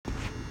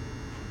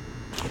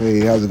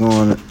Hey, how's it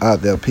going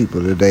out there,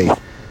 people, today?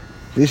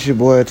 This your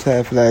boy,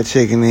 Ty Fly,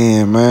 checking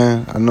in,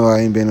 man. I know I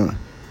ain't been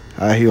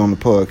out here on the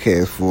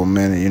podcast for a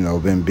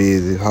minute, been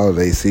busy,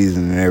 holiday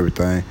season and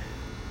everything.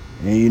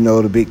 And,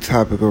 the big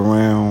topic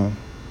around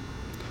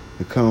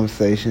the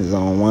conversations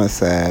on one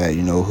side,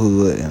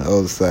 hood, and the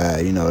other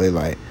side, they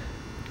like,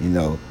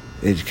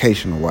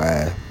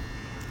 educational-wise.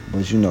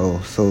 But,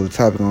 so the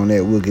topic on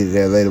that, we'll get to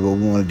that later, but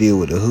we want to deal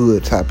with the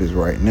hood topics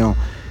right now.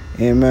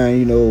 And,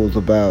 man, it was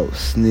about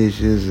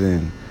snitches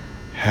and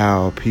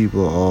how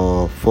people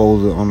are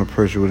folded under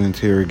pressure with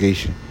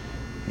interrogation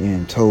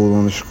and told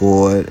on the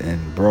squad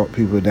and brought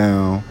people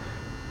down.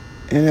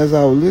 And as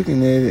I was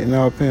looking at it and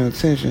I was paying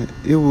attention,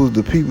 it was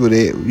the people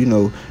that,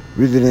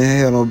 really didn't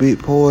have no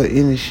big part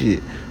in the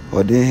shit,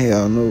 or didn't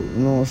have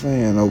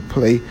no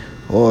play,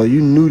 or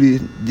you knew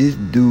this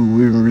dude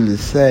wasn't really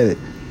solid.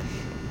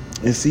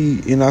 And see,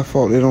 and I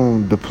fought it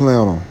on the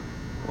planner.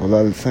 A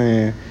lot of the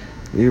time,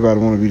 everybody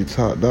want to be the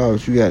top dog,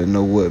 but you got to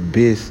know what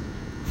best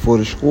for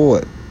the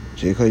squad.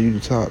 Just because you the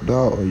top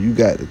dog or you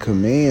got the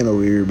command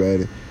over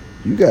everybody,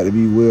 you got to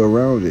be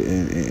well-rounded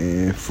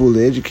and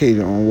fully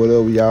educated on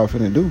whatever y'all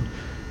finna do.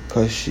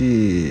 Because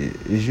shit,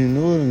 as you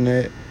know than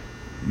that,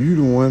 you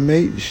the one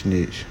made the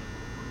snitch.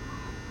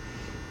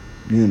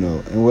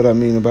 And what I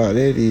mean about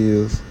that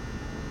is,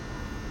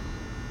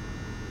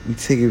 we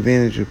take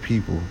advantage of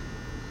people.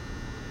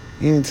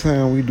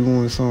 Anytime we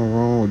doing something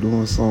wrong or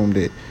doing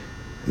something that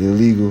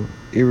illegal,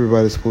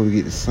 everybody's supposed to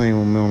get the same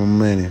amount of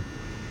money,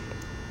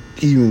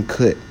 even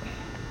cut.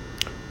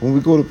 When we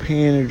go to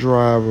paying the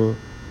driver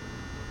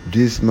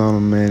this amount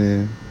of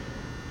money,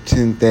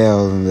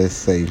 $10,000, let's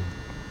say,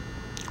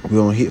 we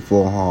don't hit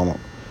for a harm.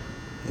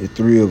 The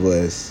three of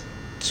us,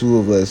 two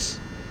of us,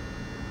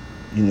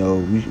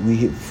 we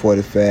hit for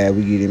 45.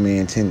 We get him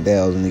in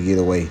 $10,000 to get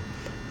away.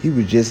 He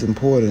was just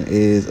important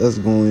as us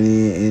going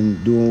in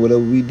and doing whatever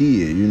we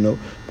did,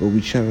 but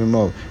we chump him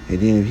off. And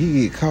then if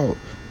he get caught,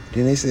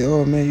 then they say,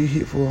 oh man, you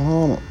hit for a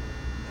harm.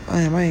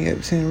 I ain't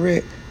got 10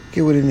 wreck.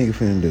 Get what a nigga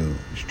finna do.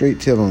 Straight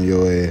tell on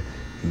your ass.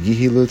 And get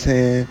his little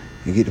time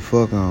and get the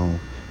fuck on.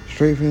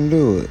 Straight finna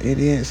do it. And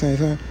then at the same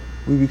time,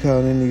 we be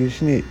calling that nigga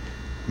snitch.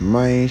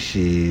 Man,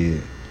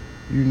 shit.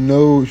 You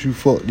know you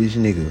fucked this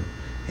nigga.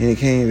 And it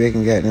came back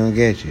and goddamn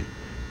got you.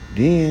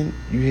 Then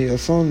you have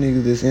some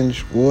niggas that's in the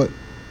squad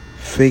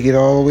fake it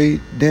all the way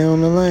down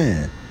the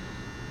line.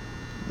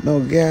 No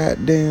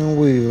goddamn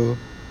well,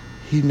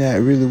 he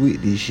not really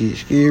with this shit.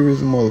 Scary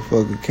as a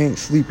motherfucker. Can't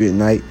sleep at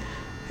night.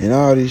 And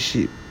all this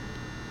shit.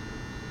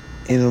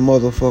 And a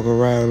motherfucker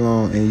ride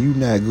along and you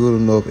not good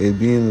enough at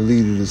being the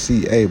leader to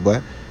see, hey,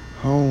 boy,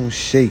 home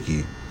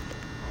shaky,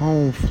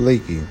 home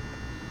flaky,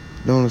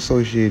 don't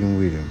associate him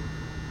with him.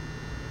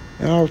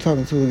 And I was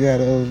talking to a guy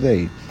the other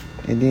day,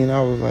 and then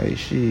I was like,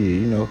 shit,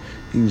 he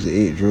was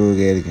an ex-drug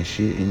addict and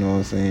shit, you know what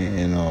I'm saying?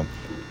 And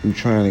he was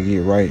trying to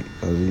get right,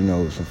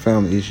 because, some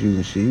family issues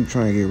and shit, he was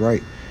trying to get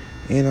right.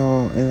 And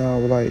I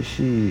was like,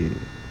 shit,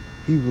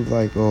 he was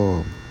like,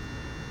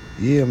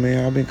 yeah,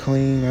 man, I've been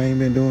clean, I ain't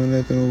been doing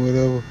nothing or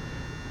whatever.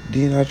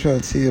 Then I try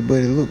to tell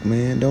buddy, look,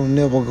 man, don't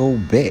never go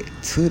back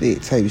to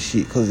that type of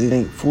shit, because it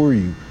ain't for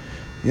you.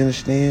 You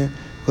understand?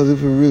 Because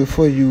if it really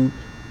for you,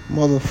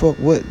 motherfucker,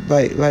 what,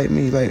 like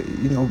me,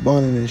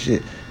 bonding and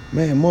shit.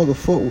 Man,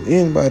 motherfucker,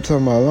 anybody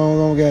talking about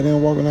long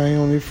goddamn walking out here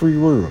on this free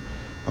world.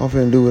 I'm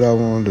finna do what I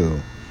want to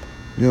do.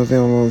 You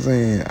understand what I'm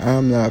saying?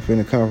 I'm not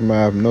finna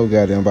compromise no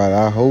goddamn body.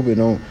 I hope it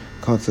don't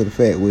come to the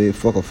fact where it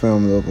fuck a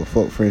family up or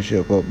fuck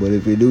friendship up. But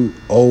if it do,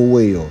 oh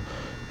well.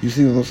 You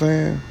see what I'm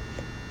saying?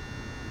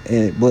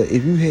 But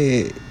if you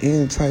had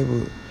any type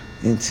of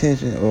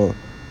intention or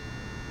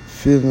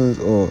feelings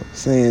or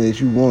saying that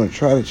you want to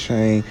try to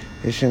change,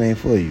 that shit ain't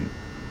for you.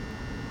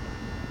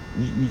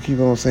 You keep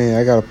on saying,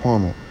 I got a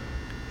partner.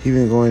 He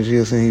been going to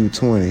jail since he was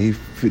 20. He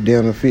fit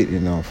down to 50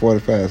 now,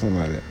 45, something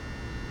like that.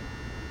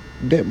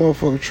 That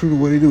motherfucker true to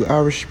what he do. I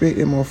respect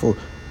that motherfucker.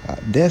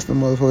 That's the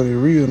motherfucker that's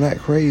real, not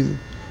crazy.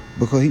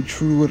 Because he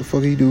true to what the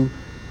fuck he do,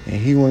 and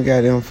he wasn't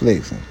goddamn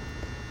flexing.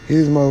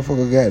 His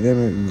motherfucker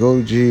goddamn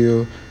go to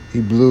jail. He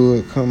blew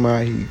it, come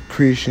out, he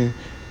Christian,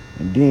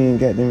 and then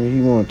goddamn it,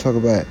 he want to talk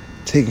about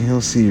taking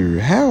him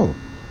serious. How?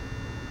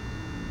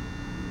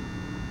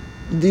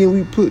 Then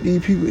we put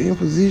these people in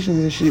position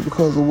and shit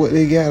because of what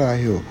they got out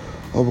here,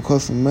 or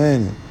because of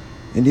money,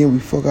 and then we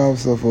fuck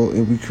ourselves up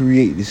and we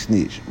create the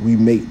snitch. We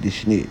make the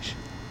snitch.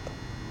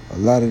 A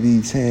lot of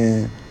these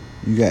times,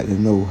 you got to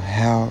know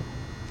how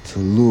to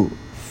look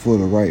for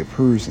the right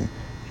person,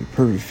 the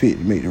perfect fit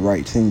to make the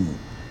right team.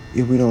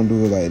 If we don't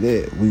do it like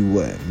that, we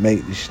what?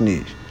 Make the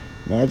snitch.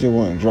 Now, I just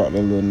want to drop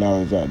that little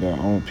knowledge out there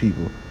on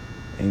people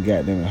and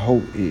goddamn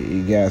hope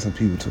it guides some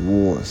people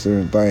towards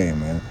certain things,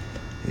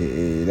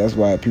 man. That's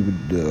why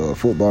people,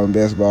 football and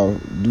basketball,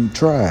 do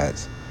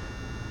tries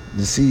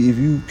to see if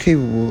you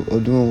capable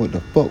of doing what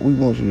the fuck we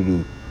want you to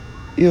do.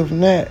 If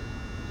not,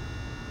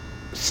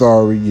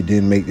 sorry, you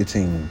didn't make the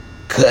team.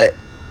 Cut.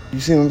 You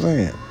see what I'm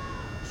saying?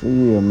 So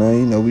yeah,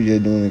 man, we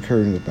just doing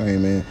encouraging the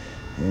thing, man.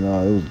 And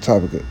it was a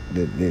topic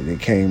that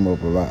came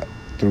up a lot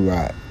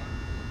throughout.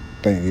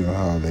 Thanksgiving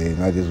holiday,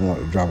 and I just want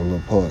to drop a little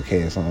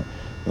podcast on.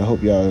 I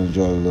hope y'all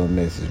enjoy the little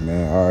message,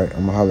 man. All right,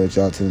 I'm gonna holler at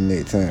y'all till the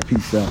next time.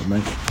 Peace out,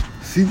 man.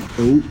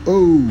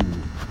 COO.